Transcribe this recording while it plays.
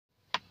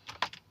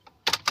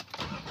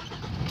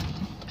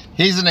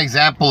Here's an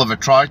example of a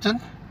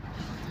Triton.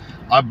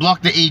 I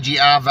blocked the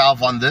EGR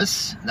valve on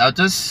this.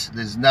 Notice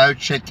there's no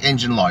check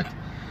engine light.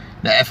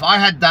 Now if I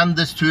had done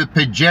this to a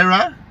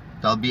Pajero,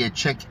 there'll be a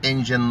check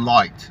engine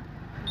light.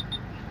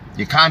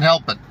 You can't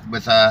help it.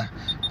 With a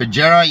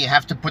Pajero you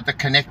have to put the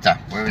connector.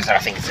 Where is it? I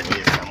think it's in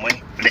here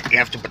somewhere. You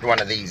have to put one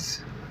of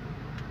these.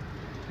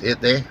 See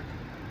it there?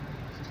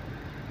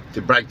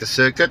 To break the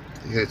circuit.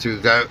 Here to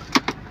go.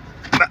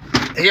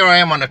 Here I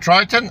am on a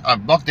Triton.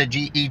 I've blocked the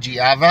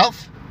EGR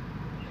valve.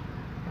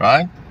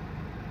 Right?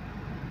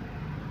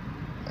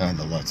 Oh,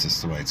 the light's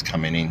just the way it's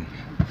coming in.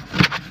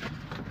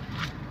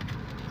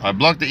 I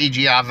blocked the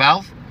EGR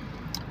valve.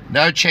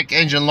 No check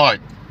engine light.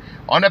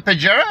 On a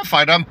Pajero, if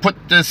I don't put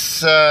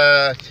this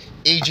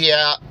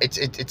EGR,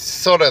 it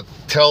sort of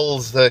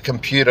tells the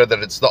computer that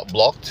it's not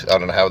blocked. I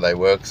don't know how they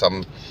work.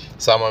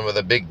 Someone with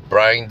a big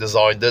brain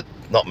designed it,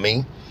 not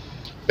me.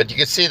 But you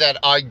can see that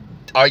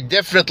I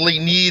definitely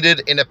need it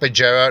in a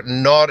Pajero,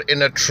 not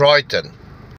in a Triton.